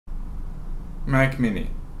Mac Mini.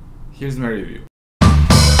 Here's my review.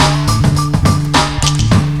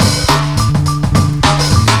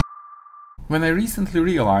 When I recently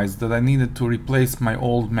realized that I needed to replace my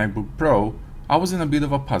old MacBook Pro, I was in a bit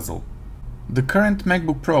of a puzzle. The current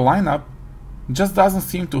MacBook Pro lineup just doesn't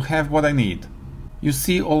seem to have what I need. You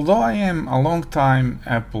see, although I am a long-time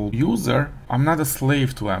Apple user, I'm not a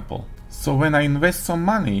slave to Apple. So when I invest some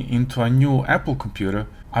money into a new Apple computer,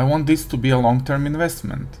 I want this to be a long-term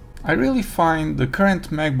investment. I really find the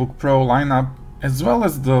current MacBook Pro lineup, as well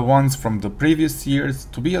as the ones from the previous years,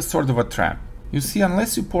 to be a sort of a trap. You see,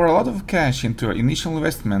 unless you pour a lot of cash into your initial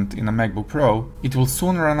investment in a MacBook Pro, it will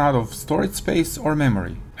soon run out of storage space or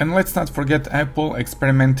memory. And let's not forget Apple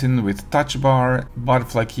experimenting with Touch Bar,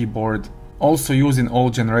 butterfly keyboard, also using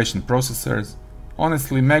old generation processors.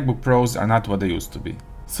 Honestly, MacBook Pros are not what they used to be.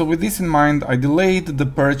 So with this in mind, I delayed the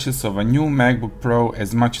purchase of a new MacBook Pro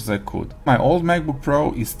as much as I could. My old MacBook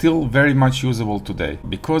Pro is still very much usable today,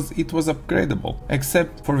 because it was upgradable,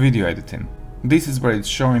 except for video editing. This is where it's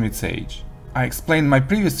showing its age. I explained in my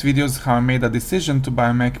previous videos how I made a decision to buy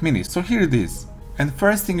a Mac Mini, so here it is. And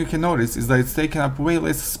first thing you can notice is that it's taken up way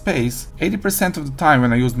less space. 80% of the time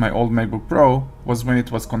when I used my old MacBook Pro was when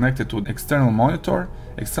it was connected to an external monitor,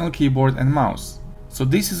 external keyboard and mouse. So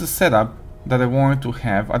this is a setup that I wanted to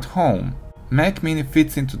have at home. Mac Mini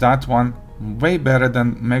fits into that one way better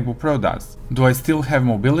than MacBook Pro does. Do I still have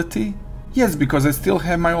mobility? Yes, because I still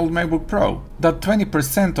have my old MacBook Pro. That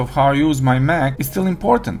 20% of how I use my Mac is still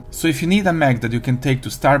important. So if you need a Mac that you can take to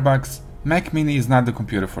Starbucks, Mac Mini is not the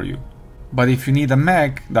computer for you. But if you need a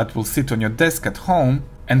Mac that will sit on your desk at home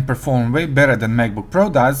and perform way better than MacBook Pro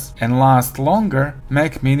does and last longer,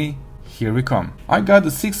 Mac Mini, here we come. I got the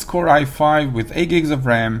 6-core i5 with 8 gigs of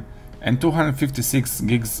RAM and 256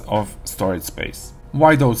 gigs of storage space.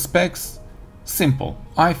 Why those specs? Simple.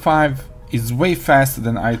 i5 is way faster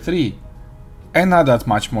than i3 and not that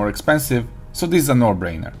much more expensive, so this is a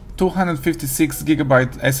no-brainer.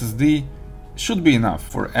 256GB SSD should be enough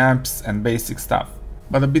for apps and basic stuff,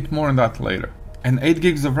 but a bit more on that later. And 8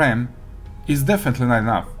 gigs of RAM is definitely not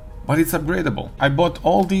enough, but it's upgradable. I bought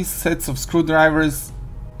all these sets of screwdrivers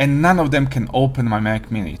and none of them can open my Mac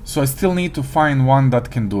Mini, so I still need to find one that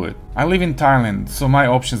can do it. I live in Thailand, so my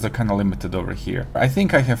options are kinda limited over here. I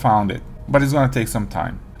think I have found it, but it's gonna take some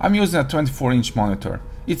time. I'm using a 24-inch monitor.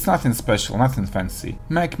 It's nothing special, nothing fancy.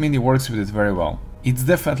 Mac Mini works with it very well. It's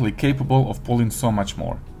definitely capable of pulling so much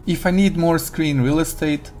more. If I need more screen real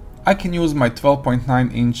estate, I can use my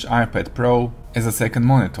 12.9-inch iPad Pro as a second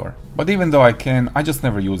monitor. But even though I can, I just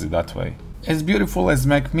never use it that way. As beautiful as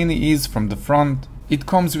Mac Mini is from the front, it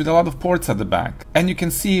comes with a lot of ports at the back, and you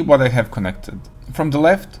can see what I have connected. From the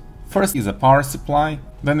left, first is a power supply,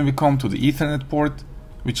 then we come to the Ethernet port,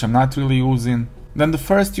 which I'm not really using. Then the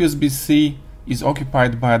first USB-C is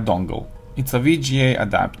occupied by a dongle. It's a VGA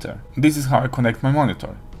adapter. This is how I connect my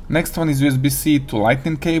monitor. Next one is USB-C to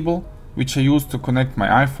Lightning cable, which I use to connect my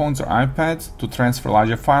iPhones or iPads to transfer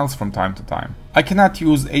larger files from time to time. I cannot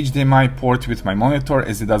use HDMI port with my monitor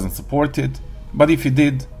as it doesn't support it, but if it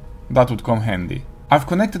did, that would come handy. I've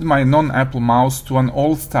connected my non-Apple mouse to an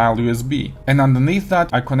old-style USB, and underneath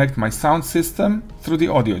that I connect my sound system through the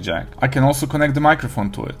audio jack. I can also connect the microphone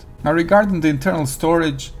to it. Now regarding the internal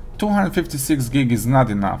storage, 256 gig is not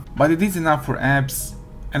enough, but it is enough for apps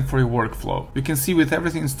and for your workflow. You can see with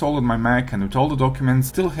everything installed on my Mac and with all the documents,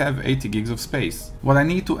 still have 80 gigs of space. What I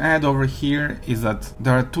need to add over here is that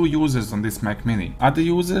there are 2 users on this Mac Mini. Other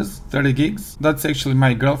users, 30 gigs, that's actually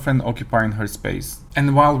my girlfriend occupying her space.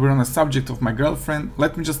 And while we're on the subject of my girlfriend,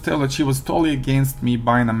 let me just tell that she was totally against me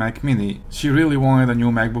buying a Mac Mini. She really wanted a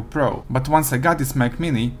new MacBook Pro. But once I got this Mac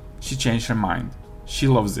Mini, she changed her mind. She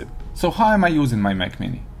loves it. So how am I using my Mac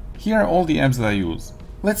Mini? Here are all the apps that I use.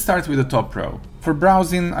 Let's start with the top row. For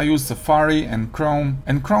browsing, I use Safari and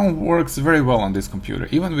Chrome works very well on this computer.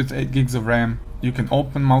 Even with 8 gigs of RAM, you can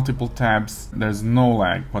open multiple tabs, there's no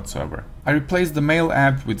lag whatsoever. I replaced the Mail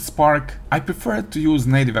app with Spark. I prefer to use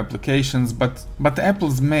native applications, but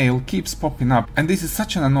Apple's Mail keeps popping up, and this is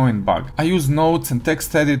such an annoying bug. I use Notes and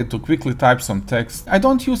Text Edit to quickly type some text. I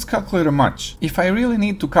don't use Calculator much. If I really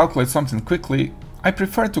need to calculate something quickly, I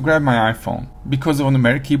prefer to grab my iPhone, because of a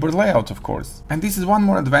numeric keyboard layout of course. And this is one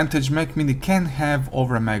more advantage Mac Mini can have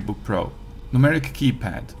over a MacBook Pro. Numeric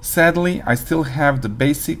keypad. Sadly, I still have the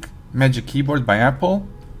basic Magic Keyboard by Apple,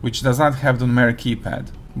 which does not have the numeric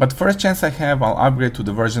keypad. But first chance I have, I'll upgrade to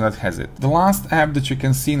the version that has it. The last app that you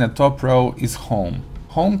can see in the top row is Home.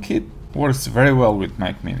 HomeKit works very well with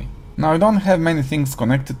Mac Mini. Now I don't have many things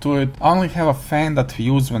connected to it, I only have a fan that we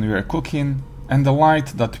use when we are cooking, and the light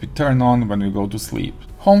that we turn on when we go to sleep.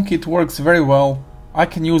 HomeKit works very well. I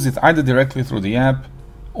can use it either directly through the app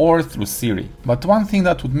or through Siri. But one thing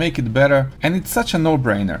that would make it better, and it's such a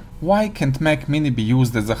no-brainer, why can't Mac Mini be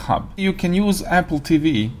used as a hub? You can use Apple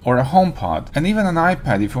TV or a HomePod and even an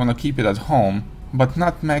iPad if you want to keep it at home, but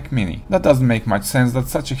not Mac Mini. That doesn't make much sense.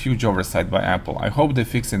 That's such a huge oversight by Apple. I hope they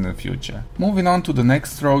fix it in the future. Moving on to the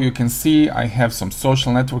next row, you can see I have some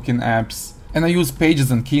social networking apps, and I use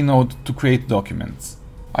Pages and Keynote to create documents.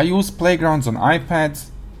 I use Playgrounds on iPads,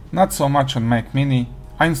 not so much on Mac Mini.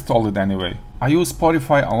 I installed it anyway. I use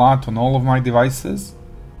Spotify a lot on all of my devices.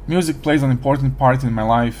 Music plays an important part in my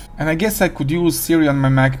life, and I guess I could use Siri on my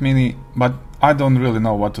Mac Mini, but I don't really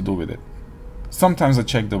know what to do with it. Sometimes I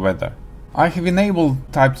check the weather. I have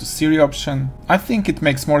enabled Type to Siri option. I think it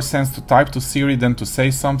makes more sense to type to Siri than to say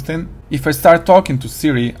something. If I start talking to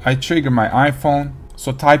Siri, I trigger my iPhone,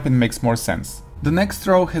 so typing makes more sense. The next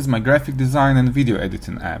row has my graphic design and video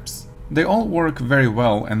editing apps. They all work very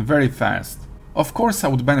well and very fast. Of course I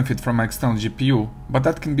would benefit from my external GPU, but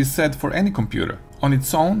that can be said for any computer. On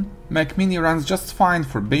its own, Mac Mini runs just fine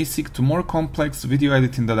for basic to more complex video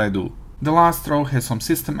editing that I do. The last row has some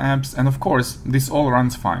system apps, and of course, this all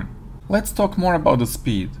runs fine. Let's talk more about the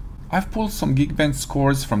speed. I've pulled some Geekbench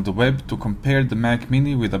scores from the web to compare the Mac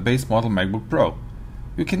Mini with a base model MacBook Pro.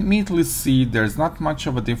 You can immediately see there's not much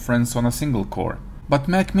of a difference on a single core, but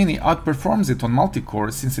Mac Mini outperforms it on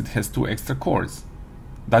multi-core since it has 2 extra cores.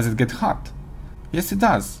 Does it get hot? Yes it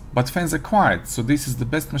does, but fans are quiet, so this is the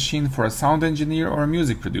best machine for a sound engineer or a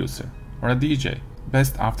music producer, or a DJ.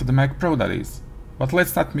 Best after the Mac Pro, that is. But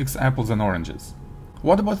let's not mix apples and oranges.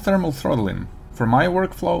 What about thermal throttling? For my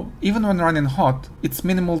workflow, even when running hot, it's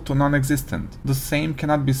minimal to non-existent. The same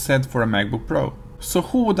cannot be said for a MacBook Pro. So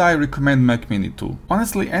who would I recommend Mac Mini to?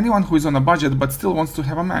 Honestly, anyone who is on a budget but still wants to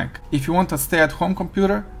have a Mac. If you want a stay-at-home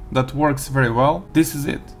computer that works very well, this is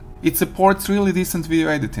it. It supports really decent video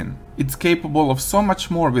editing. It's capable of so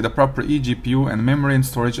much more with a proper eGPU and memory and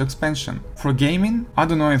storage expansion. For gaming, I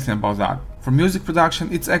don't know anything about that. For music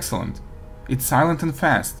production, it's excellent. It's silent and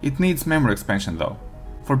fast. It needs memory expansion though.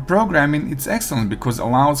 For programming, it's excellent because it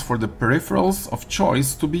allows for the peripherals of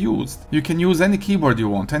choice to be used. You can use any keyboard you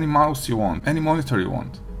want, any mouse you want, any monitor you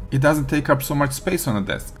want. It doesn't take up so much space on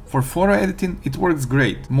the desk. For photo editing, it works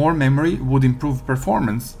great. More memory would improve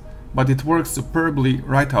performance, but it works superbly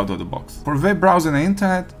right out of the box. For web browsing and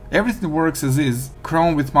internet, everything works as is,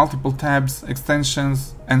 Chrome with multiple tabs,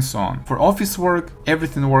 extensions, and so on. For office work,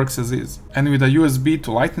 everything works as is. And with a USB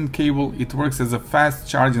to Lightning cable, it works as a fast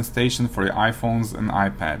charging station for your iPhones and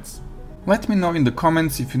iPads. Let me know in the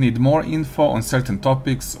comments if you need more info on certain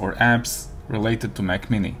topics or apps related to Mac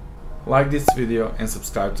Mini. Like this video and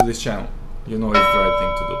subscribe to this channel. You know it's the right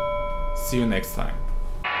thing to do. See you next time.